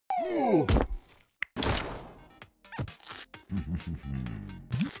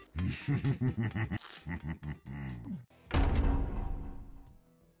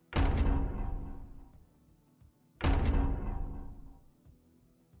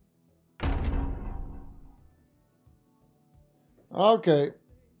Okay.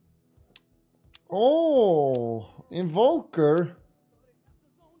 Oh, Invoker.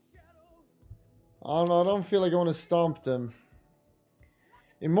 Oh no, I don't feel like I want to stomp them.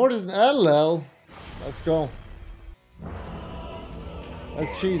 Immortus and LL. Let's go. That's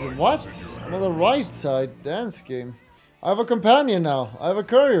cheesing. What? I'm on the right side. Dance game. I have a companion now. I have a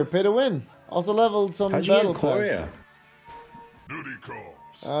courier. Pay to win. Also leveled some battle pass. Duty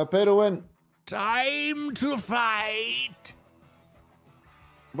calls. Pay to win. Time to fight.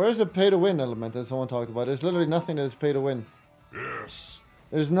 Where's the pay to win element that someone talked about? There's literally nothing that is pay to win. Yes.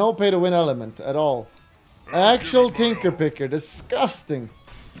 There's no pay to win element at all. Actual Tinker Picker. Disgusting.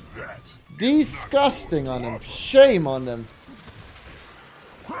 Disgusting on them. Shame on them.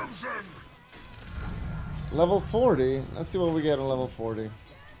 Crimson. Level 40. Let's see what we get on level 40.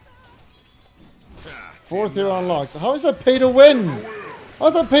 Fourth hero unlocked. How is that pay to win? How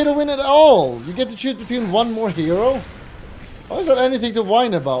is that pay to win at all? You get to choose between one more hero? How is that anything to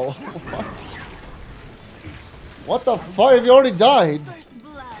whine about? What the fuck? Have you already died?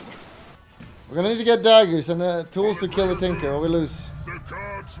 We're gonna need to get daggers and tools to kill the Tinker or we lose. The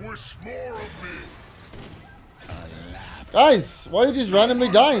gods wish more of me. Guys, why are you just randomly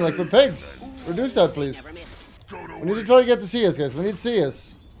dying like we're pigs? Reduce that, please. We need to try to get to see us, guys. We need to see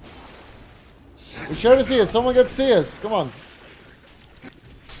us. We share to see us. Someone get to see us. Come on.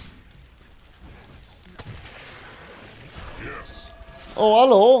 Yes. Oh,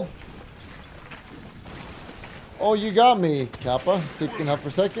 hello. Oh, you got me, Kappa. 16.5 per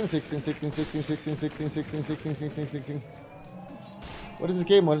second. 16, 16, 16, 16, 16, 16, 16, 16, 16. What is this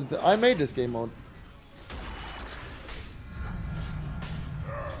game mode? I made this game mode.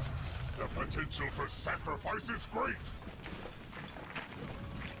 The potential for sacrifice is great.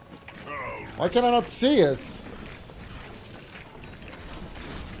 Why can I not see us?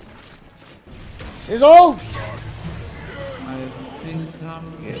 His ult! I think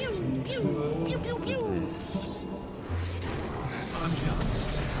I'm getting too old for this. I'm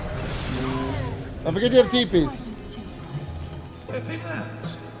just small. I forget you have TPs. Pepe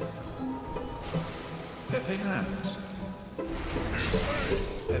hat. Pepe hat.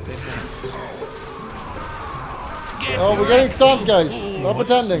 Pepe hat. Oh, we're getting stomped, guys. Stop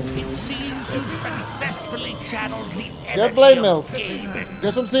pretending. It seems you've successfully channeled the Get blade mills.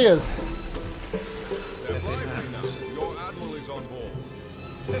 Get some seers. Your admiral is on board.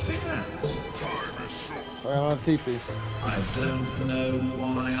 Pepe hat. I don't have TP. I don't know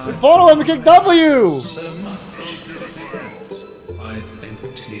why I Follow him and kick W! so much. I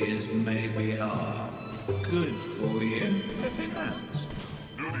think tears maybe are good for you. Pepe hat.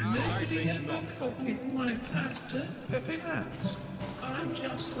 Nobody ever copied my pasta. Pepe hat. I'm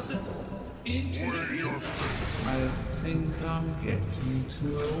just a little idiot. I think I'm getting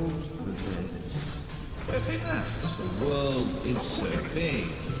too old for this. Pepe hat. The world is so big.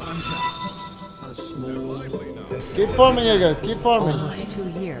 I'm just a small. Keep farming here, guys. Keep farming. Almost 2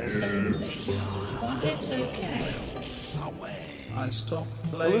 years. But it's okay. I stopped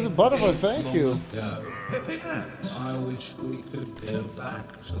Oh, playing. there's a butterfly. Thank you. Pepe hat. I wish we could go back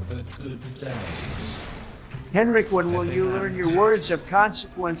to the good days. Henrik, when will you learn your words of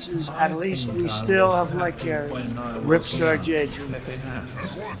consequences? At least we still have like a Ripstar Jeju. Pepe hat.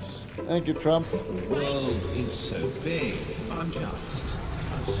 Thank you, Trump. The world is so big. I'm just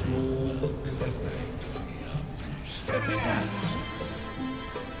a small Pepe. Pepe hat.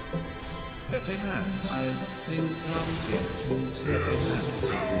 Pepe hat. I think I'm getting too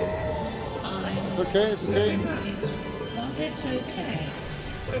It's okay, it's okay. But it's okay.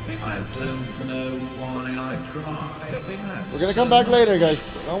 I don't know why I cry. Pepe hat. We're gonna come back later, guys.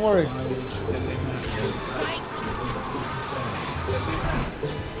 Don't worry.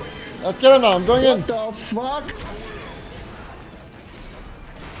 Let's get him now. I'm going in. What the fuck?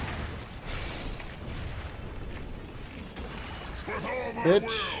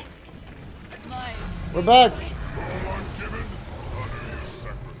 Bitch. We're back.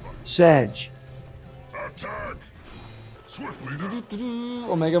 Sedge. Attack. Swiftly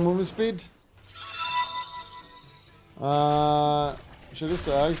now. Omega movement speed. Should this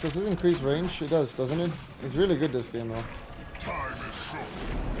go Axe? Does this increase range? It does, doesn't it? It's really good this game though. Time is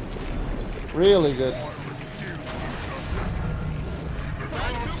short. Really good.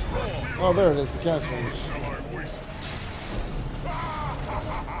 Oh, there it is, the cast range.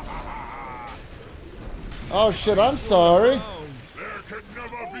 Oh shit, I'm sorry. There can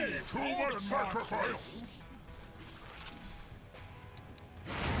never be Too much sacrifice.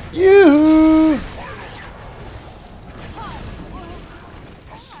 Yoo-hoo!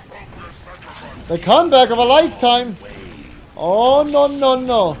 The comeback of a lifetime. Oh, no, no,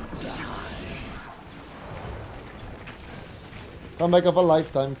 no. Comeback of a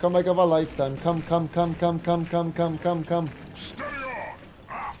lifetime. Comeback of a lifetime. Come, come, come, come, come, come, come, come, come. Steady on.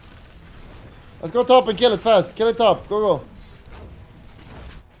 Ah. Let's go top and kill it fast. Kill it top. Go, go.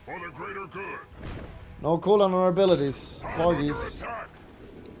 For the greater good. No cooldown on our abilities. Under Poggies. attack.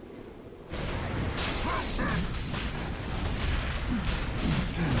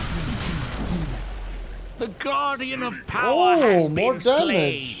 The Guardian of Power Oh, has more been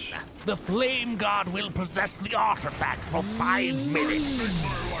damage. slain. The Flame God will possess the artifact for 5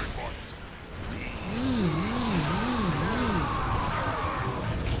 minutes.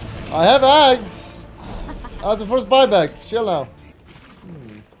 I have eggs. That's the first buyback. Chill now.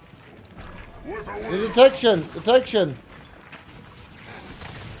 With a The will. detection. Detection.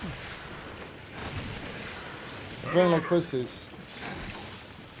 Playing like pussies.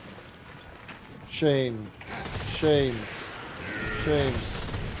 Shame. Shame. Shame.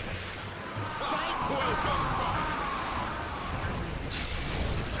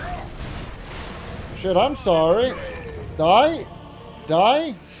 Shit, I'm sorry. Die?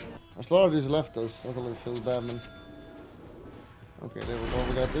 Die? Our slaughters left us. That's a little feels bad, man. Okay, there we go.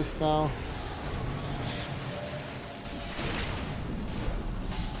 We got this now.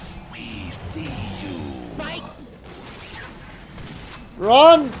 We see you. Fight!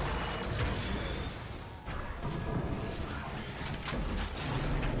 Run!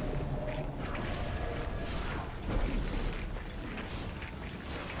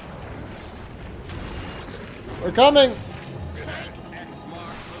 We're coming!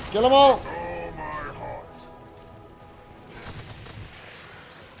 Kill them all! Oh, my heart.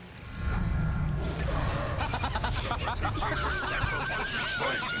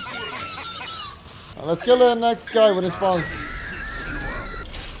 Now let's kill the next guy when he spawns.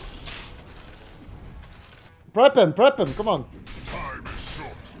 Prep him, come on. Time is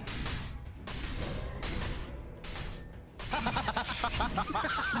short.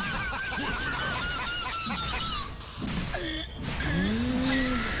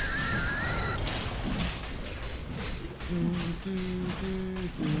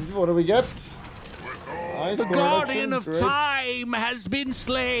 What do we get? Nice The core Guardian action, of great. Time has been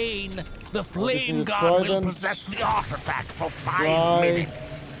slain. The Flame need a God will trident. possess the artifact for 5 Try. minutes.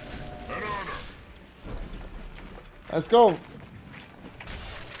 An honor. Let's go. I'm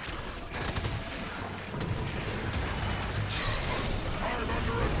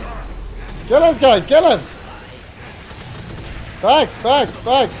under attack. Kill this guy, kill him! Back, back,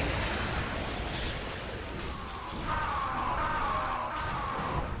 back!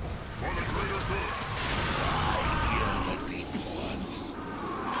 For the greater good.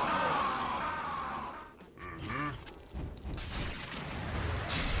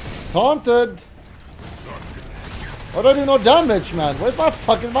 Taunted! Why do I do no damage, man? Where's my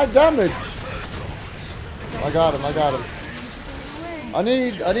fucking my damage? I got him, I got him. I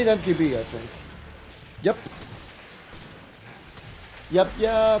need MKB, I think. Yep. Yep,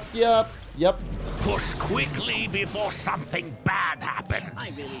 yep, yep, yep. Push quickly before something bad happens. I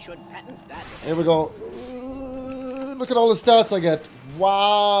really should patent that. Here we go. Look at all the stats I get.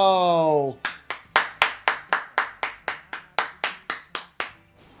 Wow.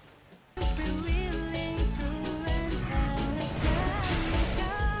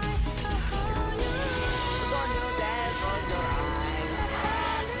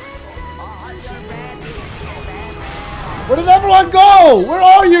 Where did everyone go? Where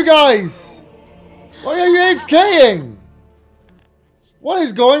are you guys? Why are you AFKing? What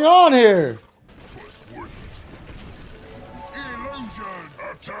is going on here? Was worth it. Illusion.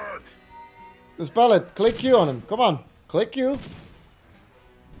 Attack. Dispel it. Click Q on him. Come on. Click Q.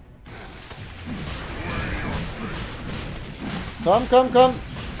 Come, come, come.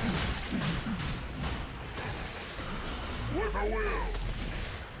 With a will.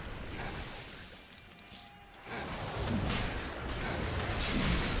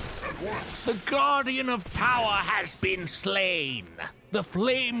 At once. The Guardian of Power has been slain. The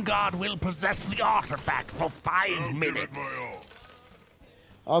Flame God will possess the artifact for 5 I'll give it minutes. my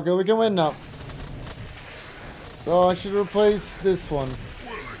all. Okay, we can win now. So I should replace this one.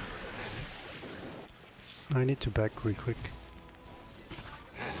 Willing. I need to back real quick.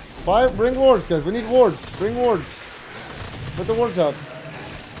 Bring wards, guys. We need wards. Bring wards. Put the wards out.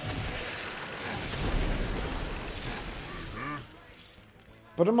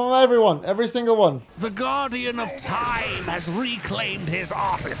 Put him on everyone. Every single one. The Guardian of Time has reclaimed his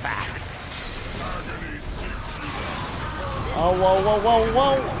artifact. Oh, whoa, whoa, whoa,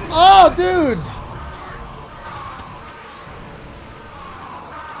 whoa. Oh, dude.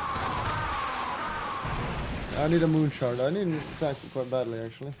 I need a moon shard. I need an attack quite badly,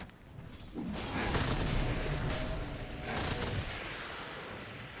 actually.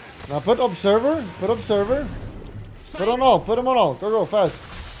 Now put observer. Put observer. Put on all. Put him on all. Go, go, fast.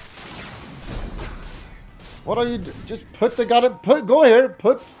 What are you just put the goddamn put. Go here.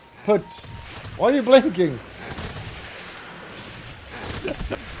 Put. Why are you blinking?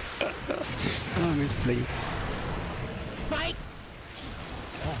 Oh, misplaced. Fight!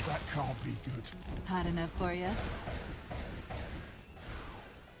 Oh, that can't be good. Hot enough for you?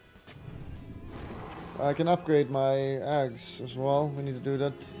 I can upgrade my eggs as well. We need to do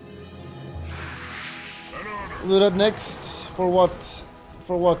that. We'll do that next. For what?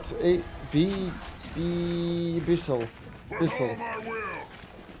 For what? A B Bissell. Bissell. My will.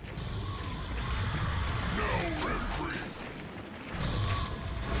 No reprieve.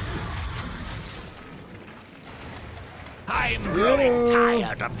 I'm growing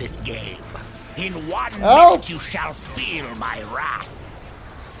tired of this game. In 1 Help! minute you shall feel my wrath.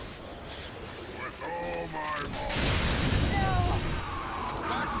 With all my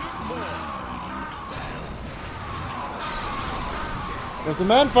might. If the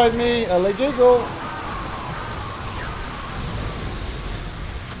man fight me, Elaitoh.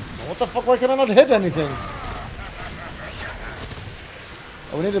 What the fuck? Why can I not hit anything?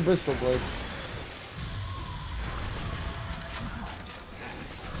 Oh, we need a Bristol blade.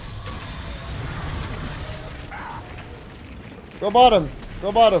 Go bottom.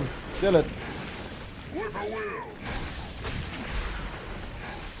 Go bottom. Kill it. With a will.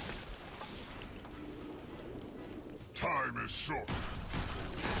 Time is short.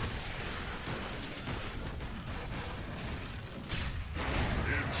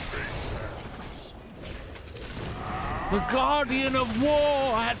 In fate's hands. The Guardian of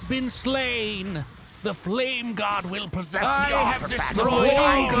War has been slain. The Flame God will possess the artifact. I have destroyed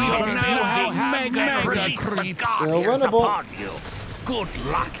mega creeps. They're winnable. Upon you. Good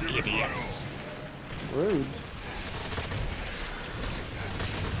luck, idiots. Rude.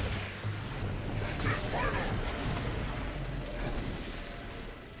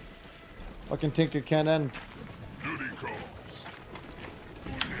 Fucking Tinker can't end. Duty calls.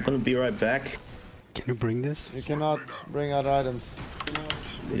 I'm gonna be right back. Can you bring this? You cannot bring out items.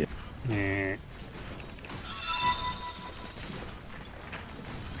 Yeah. Yeah.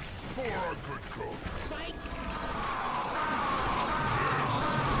 For a good cause.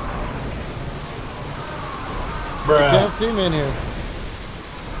 You can't see me in here.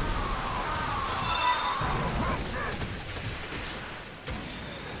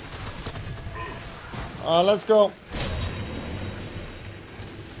 Let's go.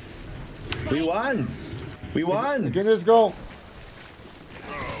 We won! We You won! can just go.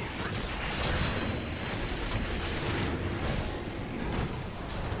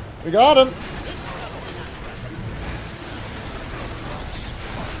 We got him.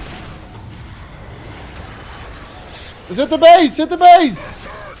 Just hit the base. Hit the base.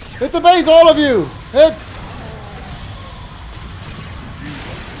 Hit the base, all of you. Hit.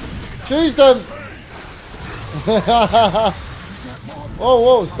 Cheese them. Whoa,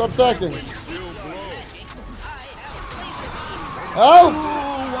 whoa, stop stacking. Help!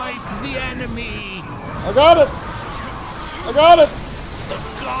 Wipe the enemy. I got it. I got it. The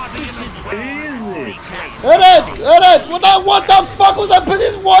Guardian of War. Easy! Hit it! Hit it! What the fuck was that? But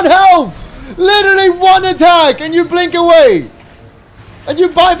it's 1 health! Literally 1 attack and you blink away! And you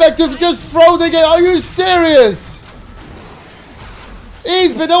buy back to just throw the game. Are you serious?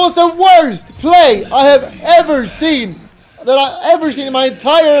 But that was the worst play I have ever seen. That I ever seen in my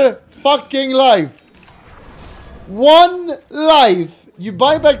entire fucking life. 1 life. You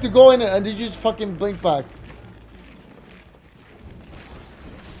buy back to go in and you just fucking blink back.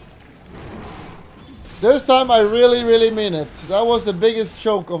 This time I really, really mean it. That was the biggest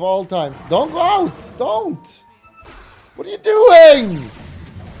choke of all time. Don't go out! Don't! What are you doing?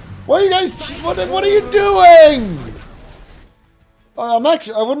 What are you guys... What are you doing? I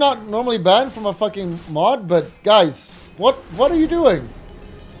would not normally ban from a fucking mod, but guys, what are you doing?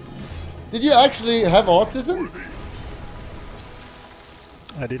 Did you actually have autism?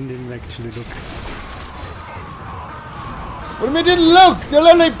 I didn't even actually look. What do you mean didn't look? They're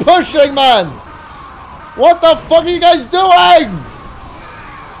literally pushing, man! What the fuck are you guys doing?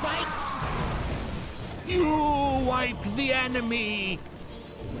 You wipe the enemy.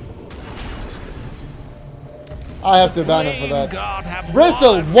 I have to ban him for that. God have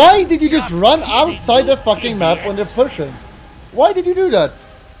Bristle, won. why did you just Just run kidding, outside the you fucking map idiot. when they're pushing? Why did you do that?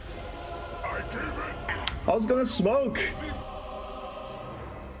 I was gonna smoke.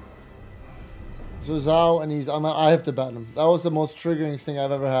 So Zhao, and I have to ban him. That was the most triggering thing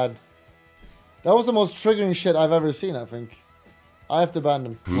I've ever had. That was the most triggering shit I've ever seen, I think. I have to ban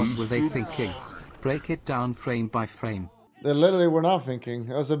him. What were they thinking? Break it down frame by frame. They literally were not thinking.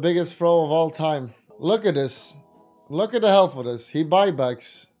 That was the biggest throw of all time. Look at this. Look at the health of this. He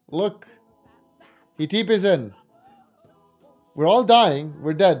buybacks. Look. He TP's in. We're all dying.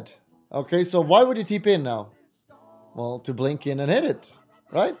 We're dead. Okay, so why would you TP in now? Well, to blink in and hit it.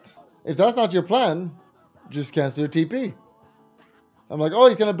 Right? If that's not your plan, just cancel your TP. I'm like, oh,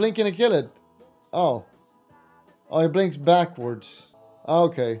 he's going to blink in and kill it. Oh. Oh, he blinks backwards.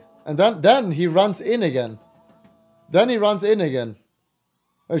 Okay. And then he runs in again. Then he runs in again.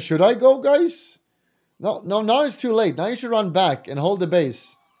 Should I go, guys? No, now it's too late. Now you should run back and hold the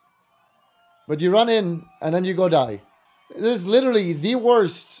base. But you run in and then you go die. This is literally the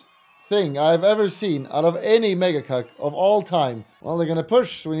worst thing I've ever seen out of any Mega Cuck of all time. Well, they're going to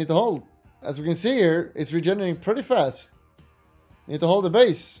push, so we need to hold. As we can see here, it's regenerating pretty fast. We need to hold the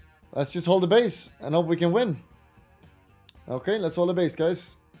base. Let's just hold the base and hope we can win. Okay, let's hold the base,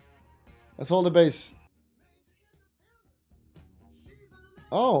 guys. Let's hold the base.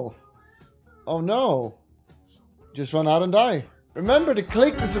 Oh. Oh no. Just run out and die. Remember to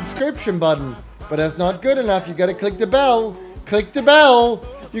click the subscription button. But that's not good enough. You gotta click the bell. Click the bell.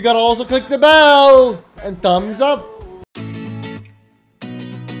 You gotta also click the bell. And thumbs up.